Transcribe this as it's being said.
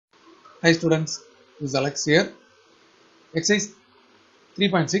Hi students, this is Alex here. Exercise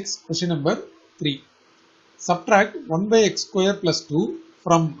 3.6 question number 3. Subtract 1 by x square plus 2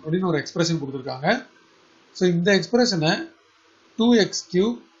 from அப்படின்னு ஒரு expression கொடுத்திருக்காங்க. So இந்த expression 2x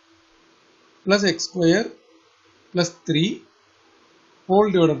cube plus x square plus 3 whole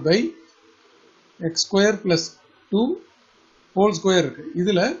divided by x square plus 2 whole square இருக்கு.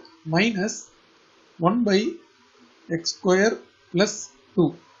 இதுல minus 1 by x square plus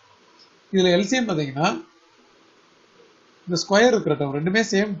 2. இதுல LCM பாத்தீங்கன்னா இந்த square இருக்கிற டேர்ம் ரெண்டுமே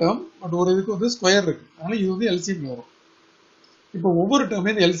சேம் டேர்ம் பட் ஒரு இதுக்கு வந்து ஸ்கொயர் இருக்கு. அதனால இது வந்து LCM வரும். இப்போ ஒவ்வொரு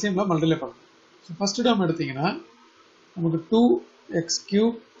டேர்மே இந்த LCMல மல்டிப்ளை பண்ணணும். ஸோ ஃபர்ஸ்ட் டேர்ம் எடுத்தீங்கன்னா நமக்கு 2x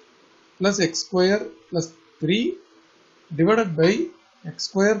cube plus x square plus 3 divided by x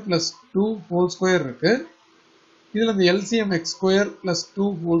square plus 2 whole square இருக்கு. இதுல இந்த LCM x square plus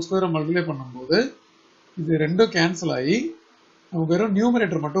 2 whole square multiply பண்ணும்போது இது ரெண்டும் கேன்சல் ஆகி நமக்கு வெறும்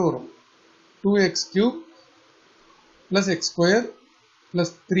நியூமரேட்டர் மட்டும் வரும். 2x cube plus x square plus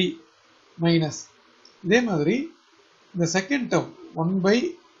 3 minus இதே மாதிரி இந்த second term 1 by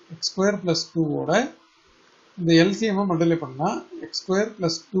x square plus 2 ஓட இந்த LCM மல்டிப்ளை பண்ணா x square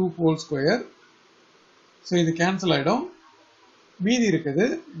plus 2 whole square. So இது கேன்சல் ஆகிடும். மீதி இருக்குது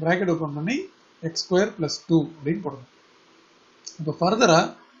பிராக்கெட் ஓப்பன் பண்ணி x square plus 2 அப்படின்னு போடணும். இப்போ ஃபர்தராக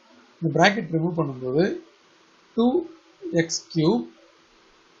இந்த பிராக்கெட் ரிமூவ் பண்ணும்போது 2x cube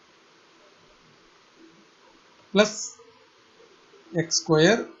plus x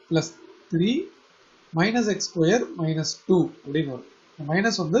square plus 3 minus x square minus 2 அப்படின்னு வரும்.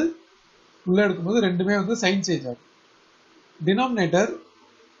 மைனஸ் வந்து உள்ள எடுக்கும்போது ரெண்டுமே வந்து சைன் சேஞ்ச் ஆகும். டினாமினேட்டர்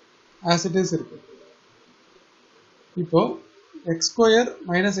ஆஸ் இட் இஸ் இருக்கு. இப்போ x square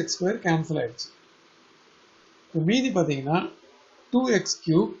minus x square cancel ஆயிடுச்சு. இப்போ மீதி பார்த்தீங்கன்னா 2x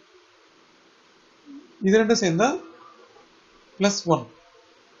cube இது ரெண்டும் சேர்ந்தா plus 1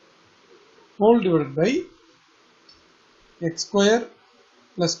 whole divided by x square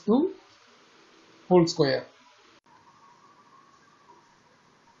plus 2 whole square.